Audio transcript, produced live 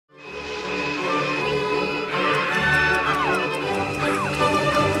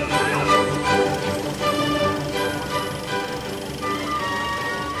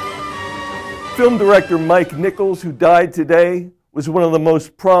Film director Mike Nichols, who died today, was one of the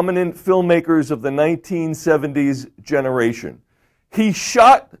most prominent filmmakers of the 1970s generation. He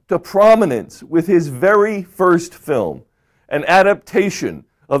shot to prominence with his very first film, an adaptation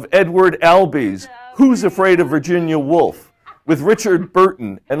of Edward Albee's Who's Afraid of Virginia Woolf, with Richard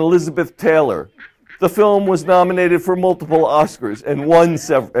Burton and Elizabeth Taylor. The film was nominated for multiple Oscars and won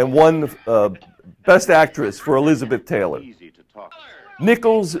Best Actress for Elizabeth Taylor.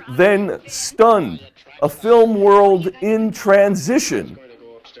 Nichols then stunned a film world in transition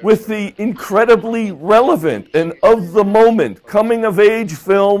with the incredibly relevant and of-the-moment coming-of-age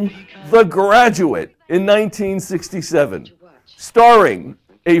film The Graduate in 1967, starring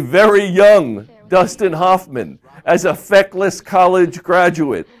a very young Dustin Hoffman as a feckless college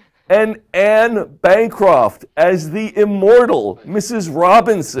graduate and Anne Bancroft as the immortal Mrs.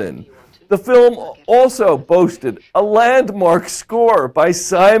 Robinson. The film also boasted a landmark score by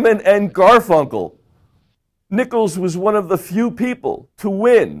Simon and Garfunkel. Nichols was one of the few people to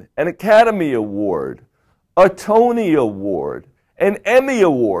win an Academy Award, a Tony Award, an Emmy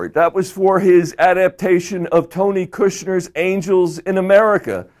Award. That was for his adaptation of Tony Kushner's Angels in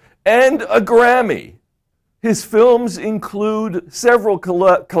America, and a Grammy. His films include several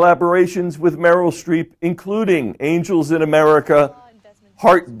collaborations with Meryl Streep, including Angels in America,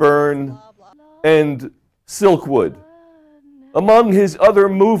 Heartburn, and Silkwood. Among his other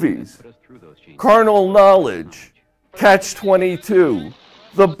movies, Carnal Knowledge, Catch-22,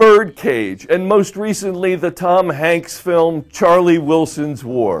 The Birdcage, and most recently the Tom Hanks film Charlie Wilson's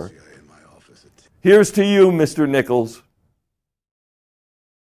War. Here's to you, Mr. Nichols.